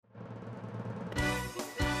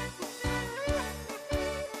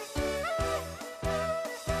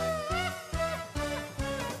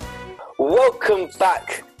Welcome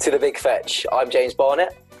back to The Big Fetch. I'm James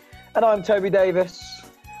Barnett. And I'm Toby Davis.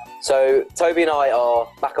 So, Toby and I are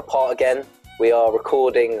back apart again. We are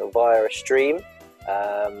recording via a stream.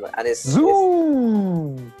 And it's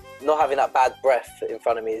Zoom! not having that bad breath in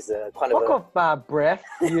front of me is kind of Fuck off, bad breath,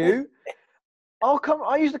 you.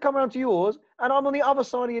 I used to come around to yours, and I'm on the other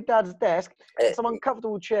side of your dad's desk. It's some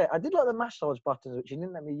uncomfortable chair. I did like the massage buttons, which you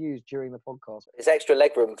didn't let me use during the podcast. It's extra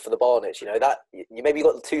leg room for the Barnetts, you know. That you maybe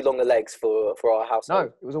got too long the legs for our household. No,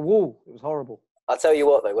 it was a wall. It was horrible. I'll tell you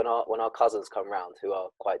what though, when our cousins come round, who are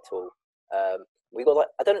quite tall, we got like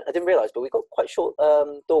I didn't realise, but we got quite short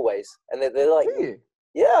doorways, and they're like, do you?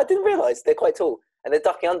 Yeah, I didn't realise they're quite tall, and they're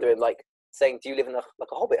ducking under him, like saying, "Do you live in a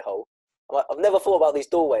hobbit hole?" I'm like, I've never thought about these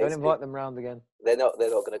doorways. Don't invite them round again. They're not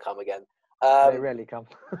going to come again. They rarely come.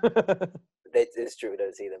 It's true, we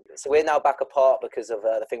don't see them. So we're now back apart because of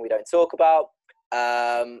the thing we don't talk about.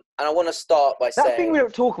 And I want to start by saying... That thing we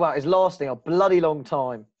don't talk about is lasting a bloody long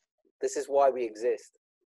time. This is why we exist.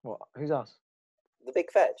 What? Who's us? The Big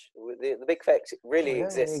Fetch. The Big Fetch really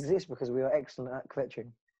exists. It exists because we are excellent at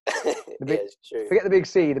fetching. Yeah, it's true. Forget the big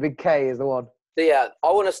C, the big K is the one. So yeah,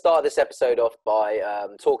 I want to start this episode off by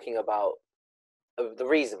talking about the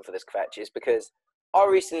reason for this fetch is because I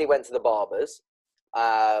recently went to the barber's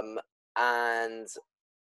and I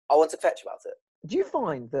want to fetch about it. Do you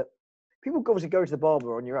find that people obviously go to the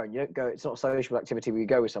barber on your own? You don't go, it's not a social activity where you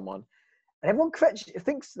go with someone. And everyone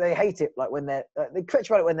thinks they hate it like when they fetch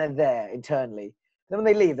about it when they're there internally. Then when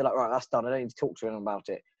they leave, they're like, right, that's done. I don't need to talk to anyone about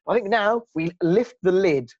it. I think now we lift the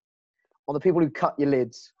lid on the people who cut your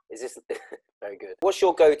lids. Is this... Very good. What's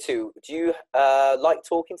your go-to? Do you like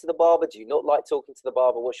talking to the barber? Do you not like talking to the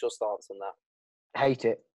barber? What's your stance on that? Hate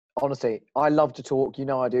it. Honestly, I love to talk. You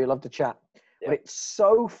know I do. I love to chat. Yeah. But it's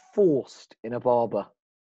so forced in a barber.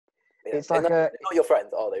 Yeah. It's like they're not your friend,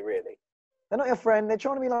 are they really? They're not your friend. They're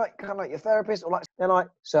trying to be like kind of like your therapist, or like they're like,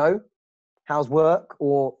 so, how's work?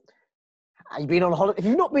 Or have you been on a holiday? If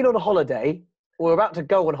you've not been on a holiday, or about to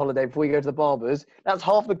go on holiday before you go to the barber's, that's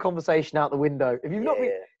half the conversation out the window. If you've not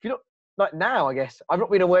been, if you're not. Like now, I guess. I've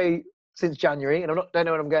not been away since January, and don't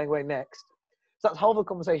know when I'm going away next. So that's half the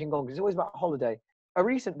conversation gone, because it's always about a holiday. A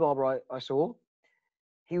recent barber I saw,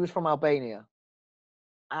 he was from Albania.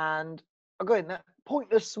 And again, that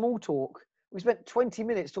pointless small talk. We spent 20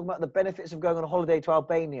 minutes talking about the benefits of going on a holiday to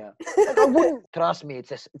Albania. Like, I wouldn't, trust me,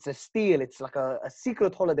 it's a steal. It's like a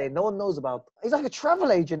secret holiday no one knows about. He's like a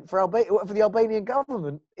travel agent for the Albanian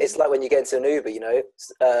government. It's like when you get into an Uber, you know,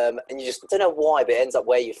 and you just don't know why, but it ends up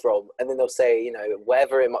where you're from. And then they'll say, you know,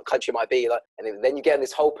 wherever country it might be, like, and then you get in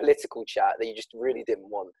this whole political chat that you just really didn't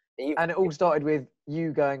want. And it all started with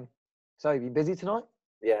you going, so you been busy tonight?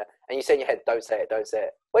 Yeah. And you say in your head, don't say it, don't say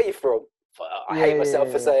it. Where are you from? I hate myself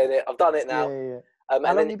for saying it. I've done it now. Yeah.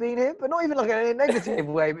 How long you been here? But not even like in a negative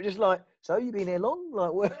way, but just like, so you been here long?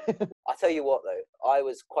 Like, where? I'll tell you what though, I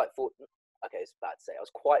was quite fortunate. Okay, it's bad to say. I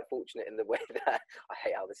was quite fortunate in the way that I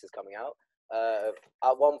hate how this is coming out.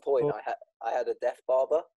 At one point, I had a deaf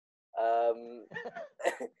barber,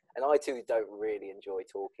 and I too don't really enjoy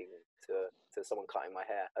talking to someone cutting my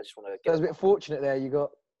hair. I just want to. I was a bit fortunate there. You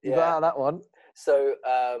got out of that one. So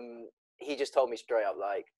he just told me straight up,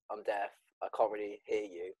 like, I'm deaf. I can't really hear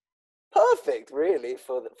you. Perfect, really,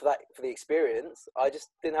 for the experience. I just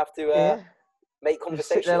didn't have to make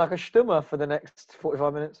conversation. Just sit there like a stummer for the next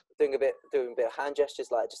 45 minutes, doing a bit of hand gestures,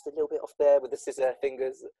 like just a little bit off there with the scissor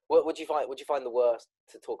fingers. What would you find? Would you find the worst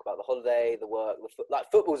to talk about? The holiday, the work, like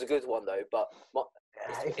football's a good one though. But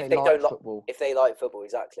if they don't like football, if they like football,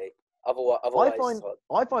 exactly. Otherwise,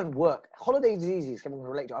 I find work. Holidays is easy. Someone can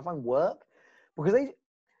relate to. I find work because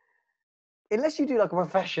unless you do like a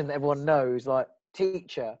profession that everyone knows, like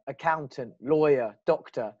teacher, accountant, lawyer,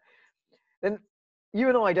 doctor, then you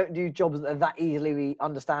and I don't do jobs that are that easily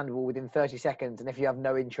understandable within 30 seconds. And if you have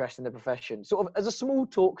no interest in the profession, sort of as a small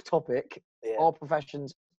talk topic, our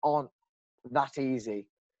professions aren't that easy.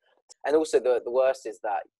 And also the worst is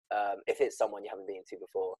that if it's someone you haven't been to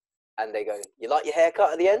before and they go, you like your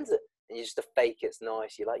haircut at the end? And you just to fake it's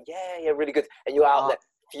nice. You're like, yeah, really good. And you're out there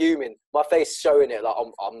fuming, my face showing it, like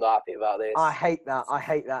I'm not happy about this. I hate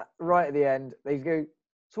that. Right at the end, they go,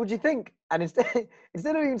 so what do you think? And instead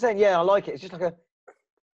of even saying, yeah, I like it, it's just like a,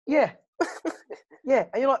 yeah. Yeah.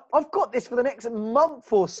 And you're like, I've got this for the next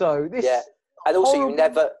month or so. And also you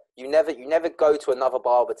never go to another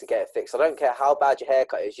barber to get it fixed. I don't care how bad your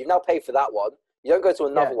haircut is. You've now paid for that one. You don't go to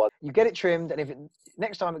another one. You get it trimmed, and if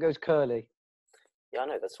next time it goes curly. Yeah, I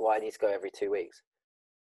know. That's why I need to go every 2 weeks,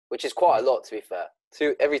 which is quite a lot, to be fair.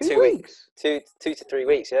 Every 2 weeks. 2 to 3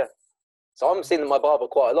 weeks, yeah. So I'm seeing my barber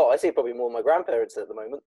quite a lot. I see probably more of my grandparents at the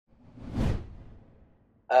moment.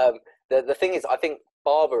 The thing is, I think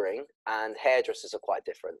barbering and hairdressers are quite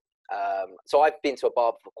different. So I've been to a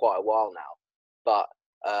barber for quite a while now, but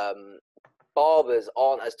barbers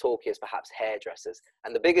aren't as talky as perhaps hairdressers.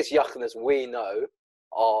 And the biggest yuckness we know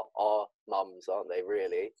are our mums, aren't they,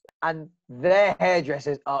 really? And their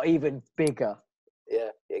hairdressers are even bigger. Yeah,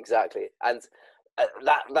 exactly. And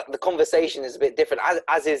that the conversation is a bit different,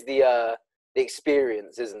 as is the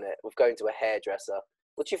experience, isn't it, with going to a hairdresser.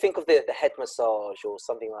 What do you think of the head massage or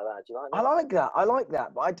something like that? Do you like that? I like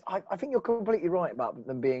that. But I think you're completely right about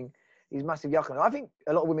them being these massive yuckers. I think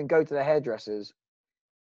a lot of women go to their hairdressers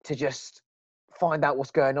to just find out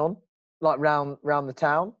what's going on, like round the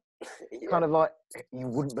town. Yeah. Kind of like, you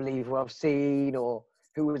wouldn't believe what I've seen, or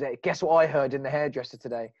who was it? Guess what I heard in the hairdresser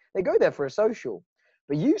today? They go there for a social.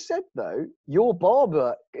 But you said, though, your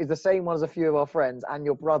barber is the same one as a few of our friends and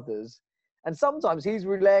your brothers. And sometimes he's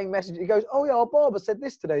relaying messages. He goes, "Oh yeah, our barber said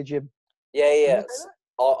this today, Jim." Yeah.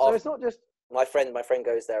 So it's not just my friend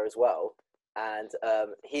goes there as well, and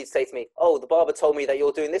he'd say to me, "Oh, the barber told me that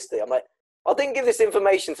you're doing this today." I'm like, "I didn't give this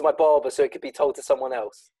information to my barber so it could be told to someone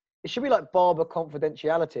else." it should be like barber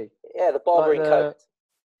confidentiality. Yeah, the barbering code.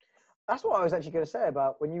 That's what I was actually going to say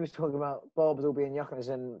about when you was talking about barbers all being yuckers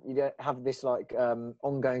and you don't have this like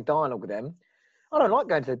ongoing dialogue with them. I don't like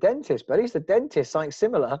going to the dentist, but at least the dentist, something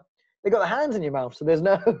similar. They got their hands in your mouth, so there's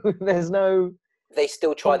no. They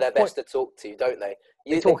still try their best to talk to you, don't they?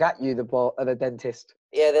 They talk at you, the dentist.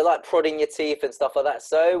 Yeah, they're like prodding your teeth and stuff like that.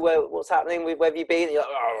 So, what's happening? Where have you been? And you're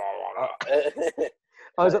like,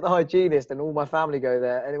 I was at the hygienist, and all my family go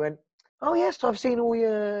there, and they went, "Oh yes, I've seen all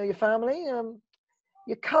your family.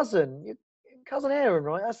 Your cousin Aaron,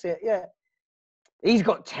 right? That's it. Yeah, he's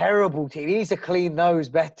got terrible teeth. He needs to clean those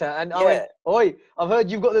better." And I went, "Oi, I've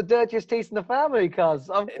heard you've got the dirtiest teeth in the family, cuz."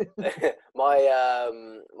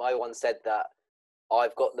 My one said that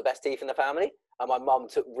I've got the best teeth in the family, and my mum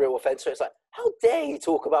took real offence to it. It's like, how dare you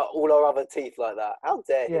talk about all our other teeth like that? How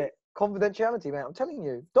dare you? Yeah, confidentiality, man. I'm telling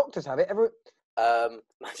you, doctors have it.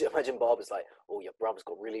 Imagine Barbara's like, "Oh, your brother's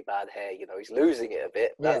got really bad hair. You know, he's losing it a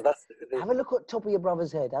bit." Yeah. Have a look at the top of your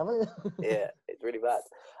brother's head. Yeah, it's really bad.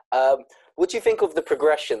 What do you think of the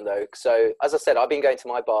progression, though? So, as I said, I've been going to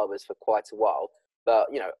my barbers for quite a while.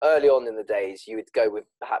 But, you know, early on in the days, you would go with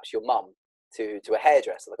perhaps your mum to a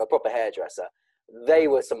hairdresser, like a proper hairdresser. They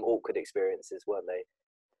were some awkward experiences, weren't they?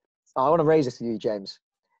 I want to raise this to you, James.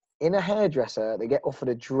 In a hairdresser, they get offered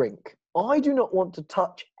a drink. I do not want to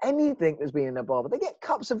touch anything that's been in a barber. They get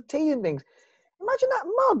cups of tea and things. Imagine that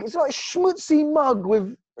mug. It's like a schmutzy mug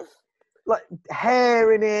with like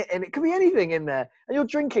hair in it, and it could be anything in there. And you're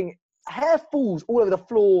drinking. Hair falls all over the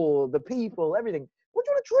floor, the people, everything. What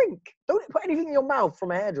do you want to drink? Don't put anything in your mouth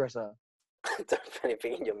from a hairdresser. Don't put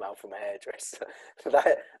anything in your mouth from a hairdresser.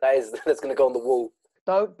 That's going to go on the wall.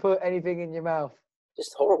 Don't put anything in your mouth.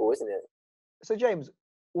 Just horrible, isn't it? So, James,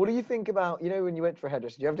 what do you think about, you know, when you went for a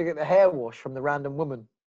hairdresser, you have to get the hair wash from the random woman?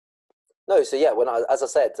 No, so yeah, as I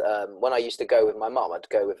said, when I used to go with my mum, I'd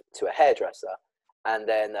go to a hairdresser, and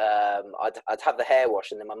then I'd have the hair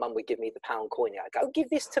wash, and then my mum would give me the £1 coin. I'd go, give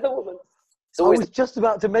this to the woman. I was just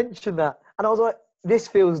about to mention that, and I was like, this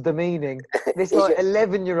feels demeaning. This like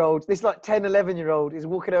 11-year-old, this like 10, 11-year-old is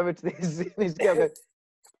walking over to this girl going,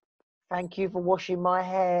 "Thank you for washing my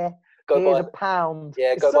hair. Here's £1."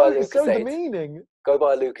 Yeah, it's so demeaning. Go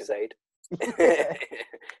buy a Lucozade. Yeah.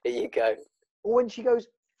 Here you go. Or when she goes,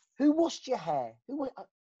 "Who washed your hair?"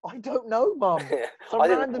 I don't know, Mum. Some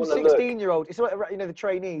random 16-year-old. It's like, you know, the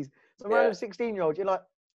trainees. Some random 16-year-old. You're like,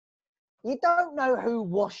 you don't know who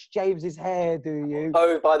washed James's hair, do you?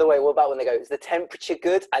 Oh, by the way, what about when they go, "Is the temperature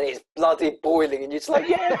good?" And it's bloody boiling, and you're just like,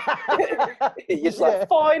 "Yeah." You're just like,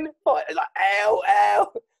 fine. It's like,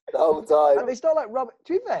 ow, the whole time. And they start like rubbing.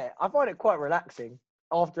 To be fair, I find it quite relaxing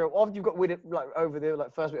after you've got with it, like over the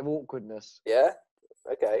like first bit of awkwardness. Yeah.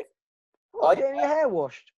 Okay. Getting your hair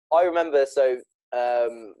washed. I remember. So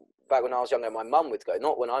back when I was younger, my mum would go.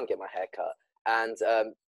 Not when I'm getting my hair cut, and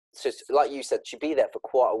so like you said, she'd be there for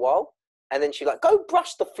quite a while. And then she'd like, "Go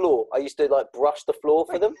brush the floor." I used to like brush the floor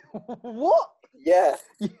for them. What? Yeah.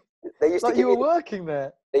 They used like to you were working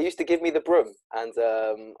there. They used to give me the broom, and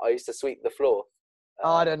I used to sweep the floor.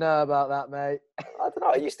 I don't know about that, mate. I don't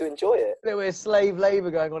know. I used to enjoy it. There was slave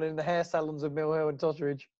labour going on in the hair salons of Mill Hill and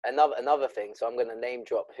Totteridge. Another thing. So I'm going to name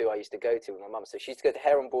drop who I used to go to with my mum. So she used to go to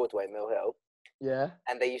Hair on Broadway, Mill Hill. Yeah.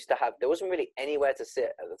 And they used to have. There wasn't really anywhere to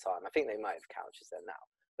sit at the time. I think they might have couches there now,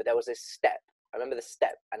 but there was this step. I remember the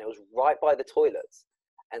step, and it was right by the toilets.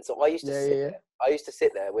 And so I used to sit there. I used to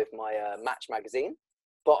sit there with my Match magazine,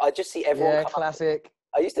 but I just see everyone. Yeah, classic.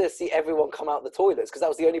 I used to see everyone come out the toilets because that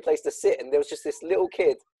was the only place to sit, and there was just this little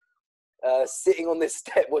kid sitting on this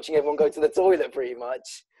step watching everyone go to the toilet, pretty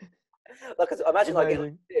much. Like, imagine like getting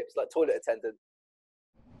Amazing. tips, like toilet attendant.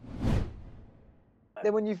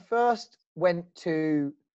 Then when you first went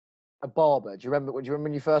to a barber, do you remember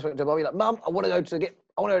when you first went to a barber? You're like, Mum, I want to go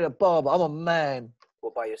to a barber. I'm a man.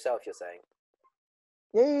 Well, by yourself, you're saying?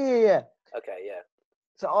 Yeah. Okay, yeah.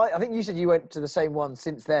 So I think you said you went to the same one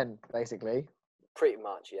since then, basically. Pretty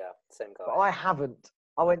much, yeah. Same guy. But I haven't.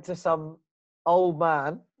 I went to some old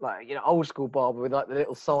man, like, old school barber with like the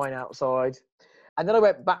little sign outside. And then I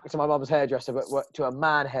went back to my mum's hairdresser, but to a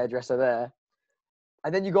man hairdresser there.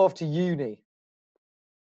 And then you go off to uni.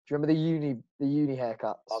 Do you remember the uni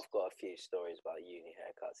haircuts? I've got a few stories about uni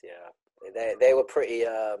haircuts, yeah. They were pretty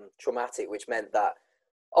traumatic, which meant that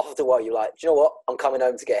after a while you're like, do you know what? I'm coming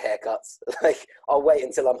home to get haircuts. Like, I'll wait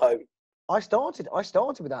until I'm home. I started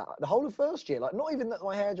with that the whole of first year. Like, not even that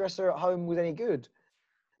my hairdresser at home was any good,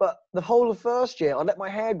 but the whole of first year, I let my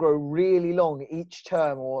hair grow really long each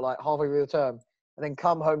term, or like halfway through the term, and then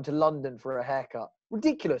come home to London for a haircut.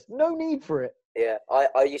 Ridiculous. No need for it. Yeah,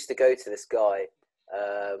 I used to go to this guy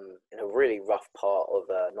in a really rough part of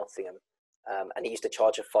Nottingham, and he used to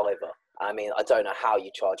charge a £5. I mean, I don't know how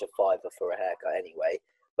you charge a £5 for a haircut anyway,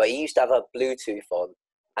 but he used to have a Bluetooth on,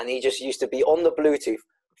 and he just used to be on the Bluetooth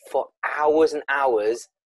for hours and hours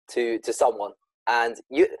to someone. And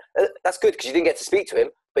that's good because you didn't get to speak to him,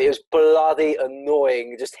 but it was bloody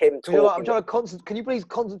annoying, just him talking. You're like, I'm trying to can you please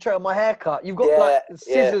concentrate on my haircut? You've got like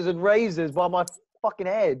scissors and razors by my fucking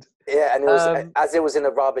head. Yeah, and it was, as it was in a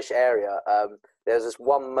rubbish area, there's this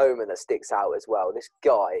one moment that sticks out as well. This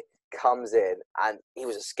guy comes in, and he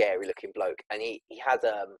was a scary looking bloke, and he had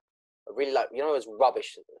a really, like, those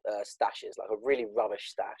rubbish stashes, like a really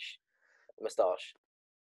rubbish moustache.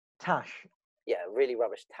 Tash. Yeah, really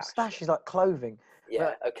rubbish tash. Stash is like clothing.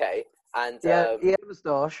 Yeah, but, okay. And he had a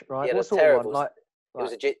moustache, right? What sort of one? Like, it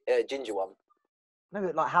was a ginger one. No,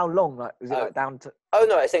 but like how long? Like, was it like down to? Oh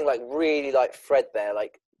no, I think like really like threadbare,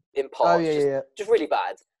 like in parts, just really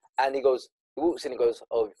bad. And he walks in and goes,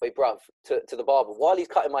 "Oh, wait, bruv," to the barber while he's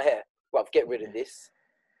cutting my hair. "Bruv, get rid of this."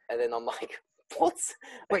 And then I'm like, "What?"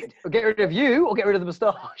 Wait, get rid of you or get rid of the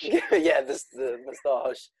moustache? Yeah, the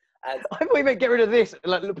moustache. And I thought you meant get rid of this,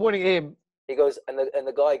 like pointing at him. He goes, and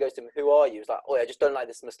the guy goes to him, "Who are you?" He's like, "Oh, I just don't like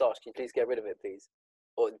this moustache. Can you please get rid of it, please?"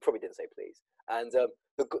 Or he probably didn't say please. And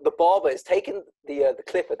the barber has taken the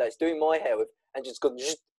clipper that's doing my hair with and just gone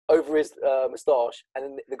over his moustache, and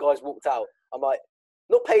then the guy's walked out. I'm like,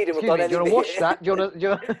 not paid him or done anything. Do you want to watch that? Do you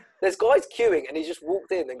want to? There's guys queuing, and he just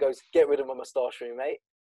walked in and goes, "Get rid of my moustache for me, mate."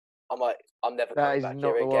 I'm like, I'm never coming back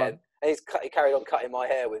here again. And he carried on cutting my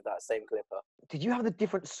hair with that same clipper. Did you have the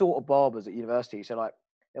different sort of barbers at university? So like,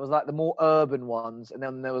 there was like the more urban ones, and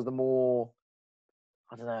then there was the more,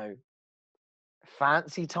 I don't know,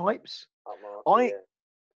 fancy types.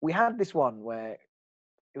 We had this one where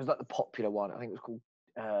it was like the popular one. I think it was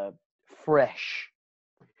called Fresh,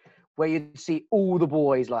 where you'd see all the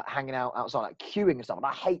boys like hanging out outside, like queuing and stuff. And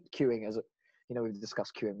I hate queuing, as we've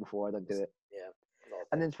discussed queuing before. I don't do it. Yeah.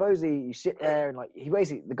 And then supposedly you sit there and like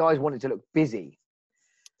the guys wanted to look busy.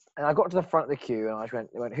 And I got to the front of the queue and I just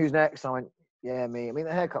went, "Who's next?" And I went, "Yeah, me." I mean,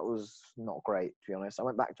 the haircut was not great, to be honest. I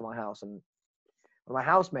went back to my house and one of my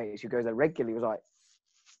housemates who goes there regularly was like,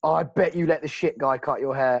 "Oh, I bet you let the shit guy cut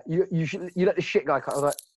your hair. You let the shit guy cut." I was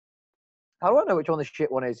like, "How do I know which one the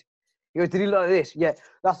shit one is?" He goes, "Did he look like this?" "Yeah,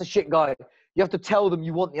 that's the shit guy. You have to tell them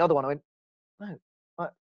you want the other one." I went, "No,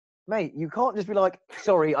 mate, you can't just be like,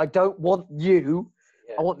 sorry, I don't want you.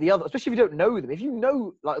 Yeah. I want the other," especially if you don't know them. If you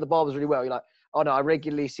know like the barbers really well, you're like, "Oh no, I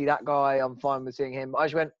regularly see that guy. I'm fine with seeing him." I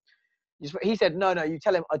just went, he said, no, you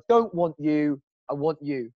tell him, "I don't want you. I want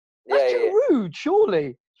you." That's rude,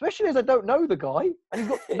 surely. Especially as I don't know the guy and he's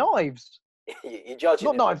got knives. You judge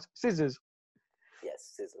Not knives, scissors.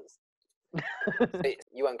 Yes, scissors.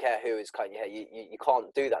 You won't care who is cutting your hair. You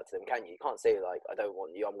can't do that to them, can you? You can't say like, "I don't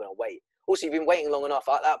want you. I'm going to wait." Also, you've been waiting long enough.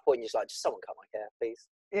 At that point, you're just like, "Just someone cut my hair, please."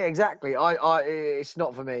 Yeah, exactly. It's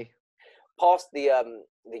not for me. Past the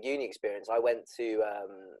uni experience, I went to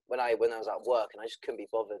when I was at work, and I just couldn't be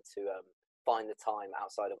bothered to find the time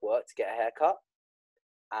outside of work to get a haircut.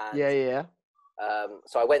 And, yeah.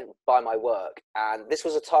 So I went by my work, and this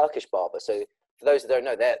was a Turkish barber. So for those that don't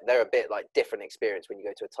know, they're a bit like different experience when you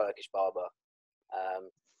go to a Turkish barber.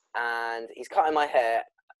 And he's cutting my hair,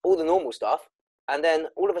 all the normal stuff, and then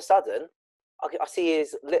all of a sudden, I see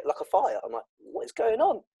he's lit like a fire. I'm like, "What is going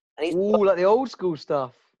on?" And he's like the old school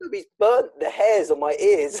stuff. He's burnt the hairs on my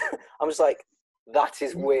ears. I'm just like, that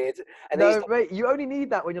is weird. And no, mate, you only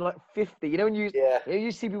need that when you're like 50. You know when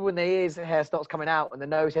you see people when their hair starts coming out and the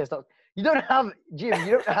nose hair starts. You don't have, Jim.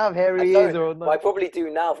 You don't have hairy ears or. I probably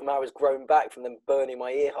do now from how I was grown back from them burning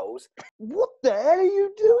my ear holes. What the hell are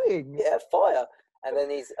you doing? Yeah, fire. And then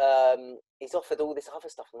he's offered all this other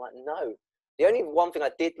stuff. I'm like, no. The only one thing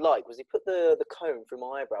I did like was he put the comb through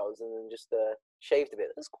my eyebrows and then just shaved a bit.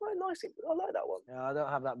 That's quite nice. I like that one. Yeah, I don't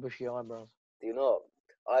have that bushy eyebrows. Do you not?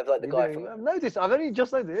 I've like the You guy do. from. I've noticed. I've only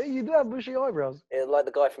just noticed. You do have bushy eyebrows. Like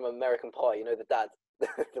the guy from American Pie. You know the dad, the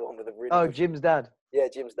one with the really. Oh, bushy. Jim's dad. Yeah,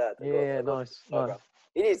 Jim's dad. Yeah, nice.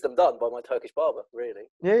 He needs them done by my Turkish barber. Really.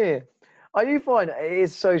 Yeah. I do find it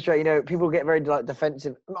is so straight. You know, people get very like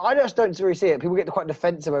defensive. I just don't really see it. People get quite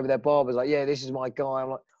defensive over their barbers. Like, yeah, this is my guy.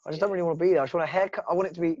 I'm like, I just don't really want to be there. I just want a haircut. I want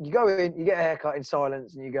it to be. You go in, you get a haircut in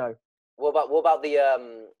silence, and you go. What about the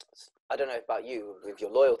I don't know about you with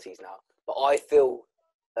your loyalties now, but I feel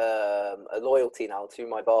a loyalty now to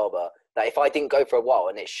my barber that if I didn't go for a while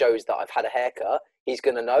and it shows that I've had a haircut, he's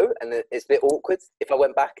gonna know, and it's a bit awkward if I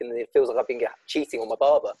went back and it feels like I've been cheating on my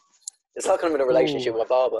barber. It's like I'm in a relationship with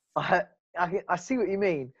my barber. I see what you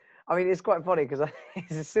mean. I mean, it's quite funny because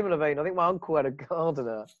it's a similar vein. I think my uncle had a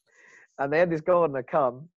gardener, and they had this gardener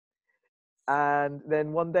come, and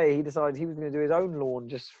then one day he decided he was going to do his own lawn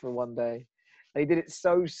just for one day, and he did it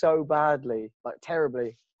so badly, like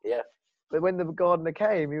terribly. Yeah. But when the gardener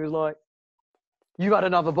came, he was like, "You've had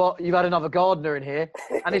another gardener in here,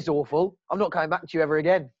 and it's awful. I'm not coming back to you ever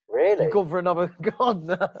again." Really? You've gone for another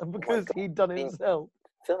gardener because he'd done it himself.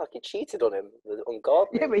 I feel like he cheated on him on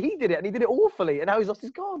gardening. Yeah, but he did it, and he did it awfully, and now he's lost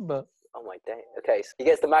his gardener. Oh my day. Okay, so he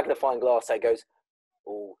gets the magnifying glass and goes,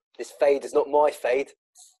 "Oh, this fade is not my fade."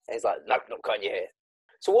 And he's like, "No, not cutting your hair."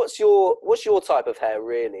 So what's your type of hair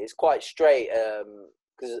really? It's quite straight,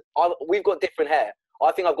 because we've got different hair.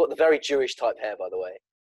 I think I've got the very Jewish type hair, by the way.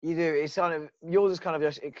 You do. It's kind of yours is kind of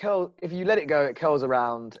just it curls. If you let it go, it curls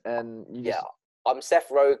around, and you just. Yeah, I'm Seth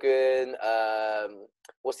Rogen.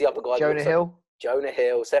 What's the other guy? Jonah Hill. Jonah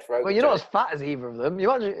Hill, Seth Rogen. Well, you're not as fat as either of them. You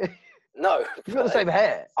actually. No. You've got the same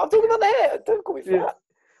hair. I'm talking about the hair. Don't call me fat. Yeah.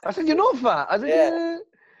 I said you're not fat. I said yeah.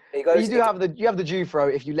 You have the Jew fro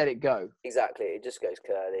if you let it go. Exactly. It just goes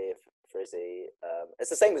curly, frizzy. It's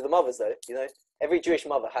the same with the mothers, though. You know, every Jewish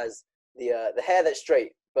mother has the hair that's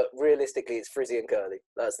straight, but realistically, it's frizzy and curly.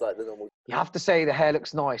 That's like the normal. You have to say the hair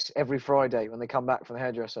looks nice every Friday when they come back from the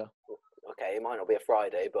hairdresser. Okay, it might not be a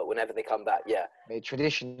Friday, but whenever they come back, yeah.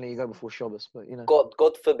 Traditionally, you go before Shabbos, but you know.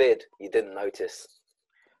 God forbid you didn't notice.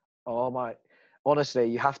 Oh my! Honestly,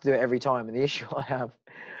 you have to do it every time. And the issue I have,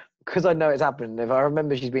 because I know it's happened. If I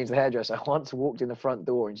remember, she's been to the hairdresser. I once walked in the front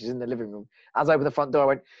door, and she's in the living room. As I opened the front door, I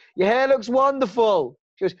went, "Your hair looks wonderful."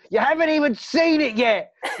 She goes, "You haven't even seen it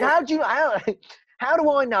yet. How do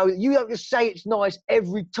I know that you don't just say it's nice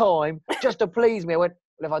every time just to please me?" I went,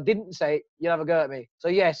 "Well, if I didn't say it, you'd have a go at me. So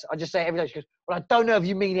yes, I just say it every time." She goes, "Well, I don't know if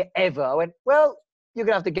you mean it ever." I went, "Well, you're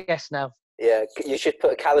gonna have to guess now." Yeah, you should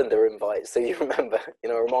put a calendar invite so you remember. You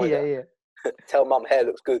know, a reminder. Yeah. Tell mum hair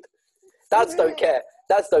looks good. Dads don't care.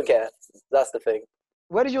 Dads don't care. That's the thing.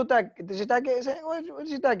 Where does your dad? Does your dad get his hair? Where does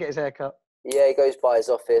your dad get his hair cut? Yeah, he goes by his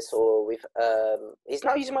office, or he's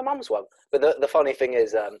now using my mum's one. But the funny thing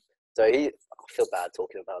is, so I feel bad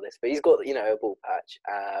talking about this, but he's got, you know, a ball patch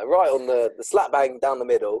right on the slap bang down the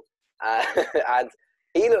middle, and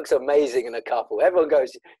he looks amazing in a couple. Everyone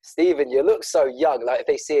goes, "Stephen, you look so young." Like if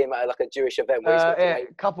they see him at like a Jewish event. Where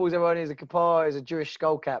couples, everyone is a kippah, is a Jewish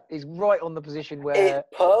skull cap. He's right on the position where it's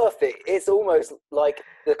perfect. It's almost like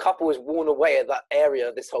the couple was worn away at that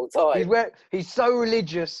area this whole time. He's so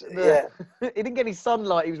religious. Yeah, he didn't get any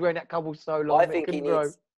sunlight. He was wearing that couple so long. I think he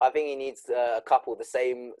needs a couple the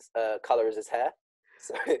same color as his hair.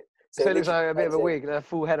 So it looks like a bit of a wig, a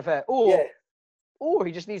full head of hair. Or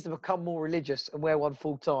he just needs to become more religious and wear one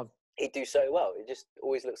full time. He'd do so well. He just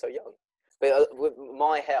always looks so young. But with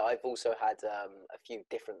my hair, I've also had a few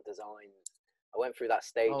different designs. I went through that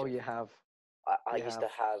stage. Oh, you have. I used to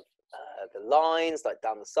have the lines like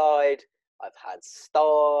down the side. I've had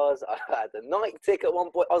stars. I had the Nike tick at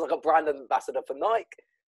one point. I was like a brand ambassador for Nike.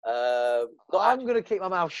 I'm going to keep my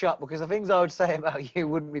mouth shut because the things I would say about you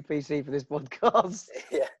wouldn't be PC for this podcast.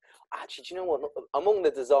 Yeah. Actually, do you know what? Among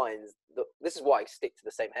the designs, this is why I stick to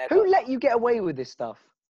the same haircut. Who let you get away with this stuff?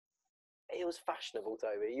 It was fashionable,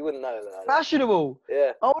 Toby. You wouldn't know that. Fashionable?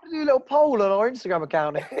 Yeah. I want to do a little poll on our Instagram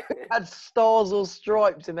account. It had stars or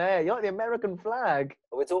stripes in there. You're like the American flag.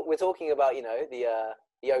 We're talking about, you know, the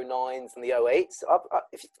 09s and the 08s.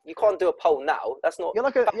 If you can't do a poll now, that's not. You're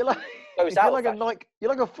like a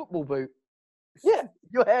football boot. Yeah.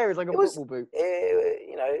 Your hair is like a football boot.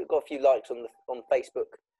 You know, got a few likes on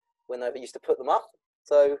Facebook when I used to put them up.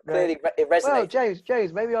 So clearly it resonated. Well,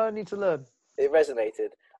 James, maybe I need to learn. It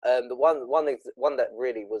resonated. The one that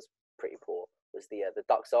really was pretty poor was the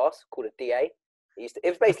duck's arse, called a DA. It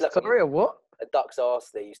was basically like what? A duck's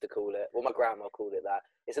arse, they used to call it. Well, my grandma called it that.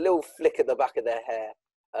 It's a little flick at the back of their hair,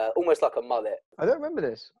 almost like a mullet. I don't remember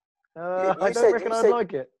this. You I don't said reckon I'd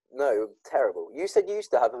like it. no, terrible. You said you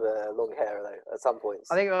used to have long hair though at some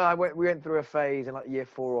points. I think we went through a phase in like year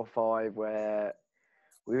 4 or 5 where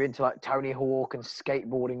we were into like Tony Hawk and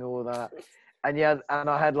skateboarding and all that. And yeah, and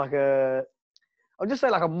I had like I'll just say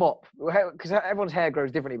like a mop, because everyone's hair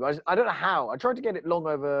grows differently. But I don't know how. I tried to get it long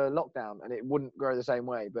over lockdown, and it wouldn't grow the same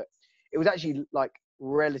way. But it was actually like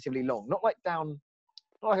relatively long, not like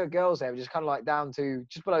a girl's hair, but just kind of like down to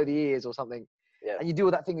just below the ears or something. Yeah. And you do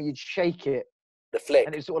all that thing where you'd shake it, the flick,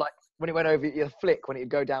 and it's sort of like when it went over your flick, when it'd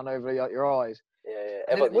go down over your eyes. Yeah.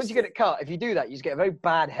 And then once you get it cut, if you do that, you just get a very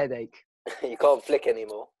bad headache. You can't flick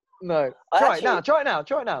anymore. No. Try it now. Oh,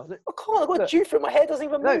 come on, I've got a due for it. My hair doesn't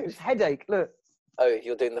even move. No, it's headache. Look. Oh,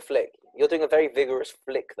 you're doing the flick. You're doing a very vigorous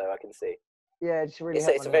flick, though. I can see. Yeah, it's really.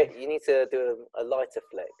 You need to do a lighter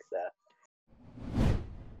flick there.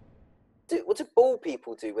 What do bald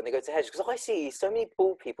people do when they go to hedge? Because I see so many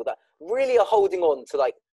bald people that really are holding on to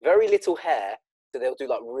like very little hair, so they'll do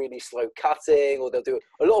like really slow cutting, or they'll do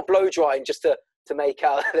a lot of blow drying just to make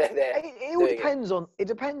out that they're. It all depends on it.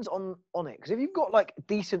 Depends on it, because if you've got like a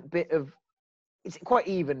decent bit of, it's quite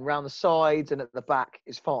even around the sides and at the back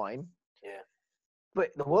is fine. Yeah.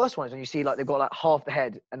 But the worst one is when you see like they've got like half the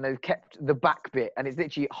head and they've kept the back bit, and it's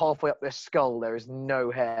literally halfway up their skull. There is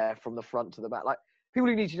no hair from the front to the back. Like people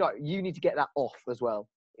who need to you need to get that off as well.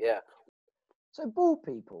 Yeah. So bald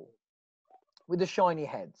people with the shiny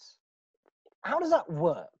heads, how does that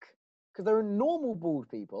work? Because there are normal bald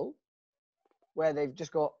people where they've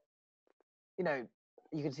just got,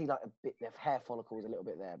 you can see like a bit of hair follicles a little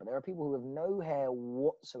bit there, but there are people who have no hair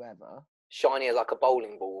whatsoever. Shiny like a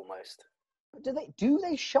bowling ball almost. But do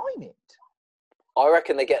they shine it? I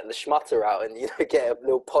reckon they get the schmutter out and get a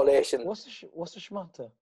little polish and. What's the schmutter?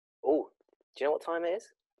 Oh, do you know what time it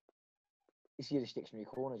is? It's Yiddish Dictionary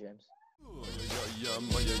Corner, James.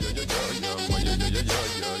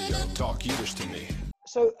 Talk Yiddish to me.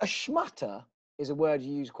 So a schmutter is a word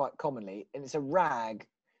you use quite commonly, and it's a rag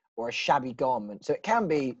or a shabby garment. So it can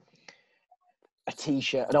be a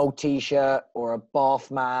t-shirt, an old t-shirt, or a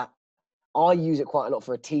bath mat. I use it quite a lot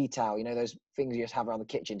for a tea towel, those things you just have around the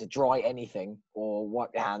kitchen to dry anything or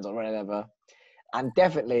wipe your hands on, whatever. And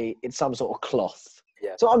definitely it's some sort of cloth.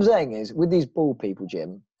 Yeah. So what I'm saying is, with these bald people,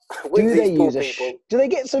 Jim, do they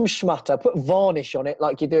get some schmutter, put varnish on it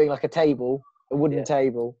like you're doing like a wooden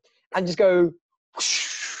table, and just go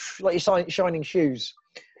like you're shining shoes?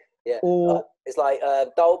 Yeah. Or it's like,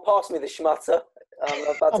 Dole, pass me the schmutter.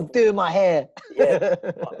 I'm doing my hair. Yeah,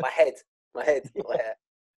 my head, my hair.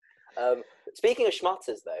 Speaking of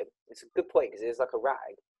schmutters, though, it's a good point because it's like a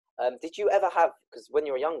rag. Did you ever have? Because when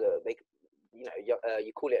you were younger,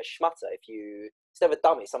 you call it a schmutter. Instead of a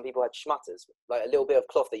dummy, some people had schmutters, like a little bit of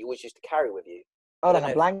cloth that you always used to carry with you. Oh, like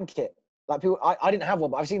a blanket. Like people, I didn't have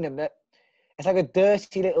one, but I've seen them. It's like a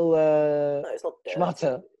dirty little. No, it's not dirty.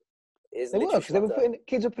 Schmutter. It's they were, because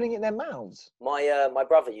kids were putting it in their mouths. My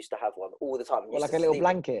brother used to have one all the time. Like a little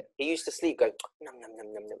blanket. He used to sleep going nom nom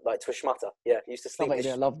nom nom nom, like to a schmutter. Yeah, he used to sleep. I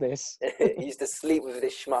love this. He used to sleep with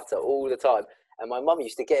this schmutter all the time, and my mum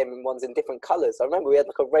used to get him ones in different colours. I remember we had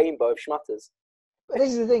like a rainbow of schmutters. But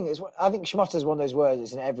this is the thing: I think schmutter is one of those words.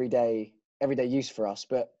 It's an everyday use for us.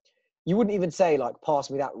 But you wouldn't even say like, "Pass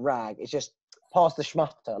me that rag." It's just pass the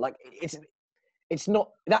schmutter. Like it's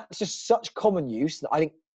not. That's just such common use that I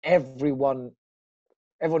think everyone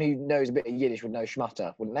who knows a bit of Yiddish would know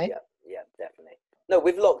schmutter, wouldn't they? Yeah, definitely. No,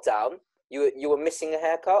 with lockdown, you were missing a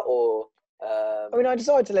haircut, or? I mean, I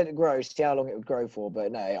decided to let it grow, see how long it would grow for.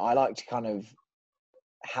 But no, I like to kind of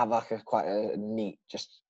have like quite a neat.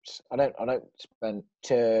 I don't spend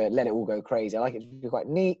to let it all go crazy. I like it to be quite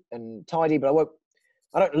neat and tidy, but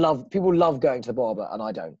people love going to the barber, and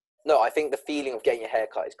I don't. No, I think the feeling of getting your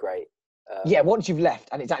haircut is great. Once you've left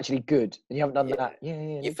and it's actually good, and you haven't done that.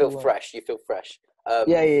 Yeah. You feel fresh. You feel fresh.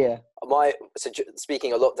 Yeah.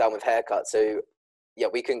 Speaking of lockdown with haircuts, so yeah,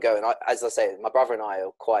 we can go. And as I say, my brother and I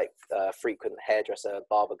are quite frequent hairdresser,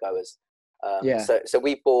 barber goers. So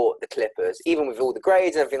we bought the clippers, even with all the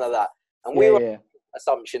grades and everything like that. And we were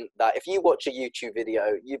assumption that if you watch a YouTube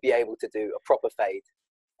video, you'd be able to do a proper fade.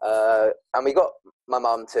 And we got my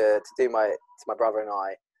mum to do to my brother and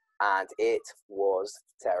I, and it was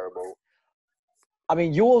terrible. I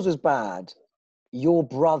mean, yours was bad. Your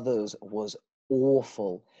brother's was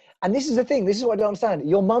awful. And this is the thing. This is what I don't understand.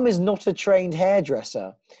 Your mum is not a trained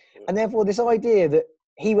hairdresser. And therefore, this idea that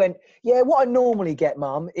he went, what I normally get,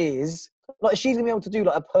 mum, is like she's going to be able to do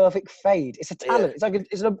like a perfect fade. It's a talent. Yeah.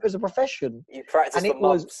 It's a profession. You practice for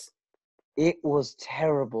months. It was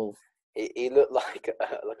terrible. He looked like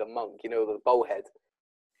a monk, the bowl head.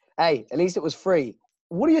 Hey, at least it was free.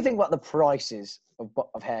 What do you think about the prices of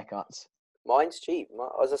haircuts? Mine's cheap.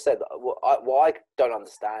 As I said, what I don't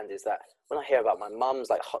understand is that when I hear about my mum's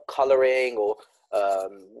like colouring or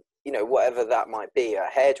whatever that might be,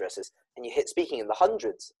 hairdressers, and you hit speaking in the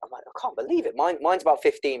hundreds, I'm like, I can't believe it. Mine's about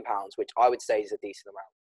 £15, which I would say is a decent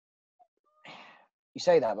amount. You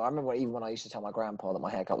say that, but I remember even when I used to tell my grandpa that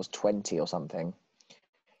my haircut was 20 or something,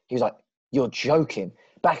 he was like, "You're joking."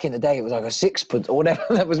 Back in the day, it was like a sixpence or whatever.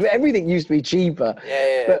 That was everything used to be cheaper.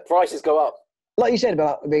 Yeah. But prices go up. Like you said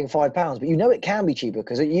about being £5, but it can be cheaper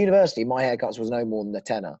because at university my haircuts was no more than a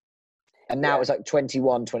tenner, and now it's like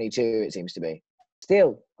 21, 22. It seems to be.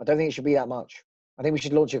 Still, I don't think it should be that much. I think we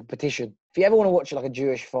should launch a petition. If you ever want to watch like a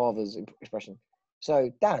Jewish father's expression,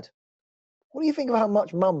 so Dad, what do you think of how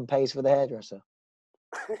much Mum pays for the hairdresser?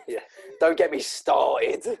 Yeah, don't get me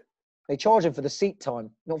started. They charge him for the seat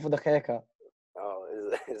time, not for the haircut. Oh,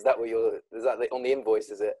 is that on the invoice?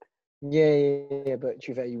 Is it? Yeah. But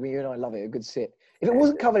to be fair, you and I love it. A good sit. If it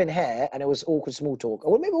wasn't covered in hair and it was awkward small talk,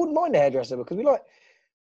 maybe I wouldn't mind the hairdresser because we like.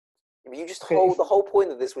 You just the whole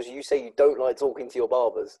point of this was you say you don't like talking to your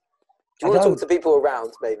barbers. Do you want to talk to people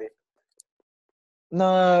around, maybe?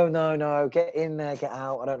 No. Get in there, get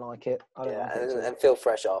out. I don't like it. And feel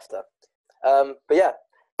fresh after. But yeah,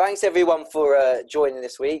 thanks everyone for joining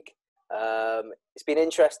this week. It's been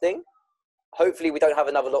interesting. Hopefully we don't have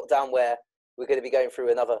another lockdown where we're going to be going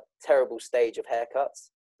through another terrible stage of haircuts.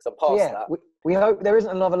 Because I'm past that. We hope there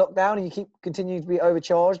isn't another lockdown and you continue to be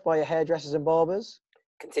overcharged by your hairdressers and barbers.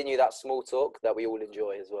 Continue that small talk that we all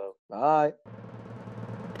enjoy as well. Bye.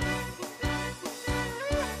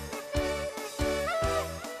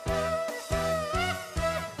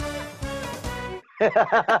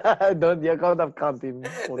 Don't you can't have cunt in.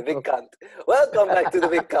 The big cunt. Welcome back to the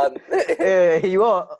big cunt. Yeah, you are.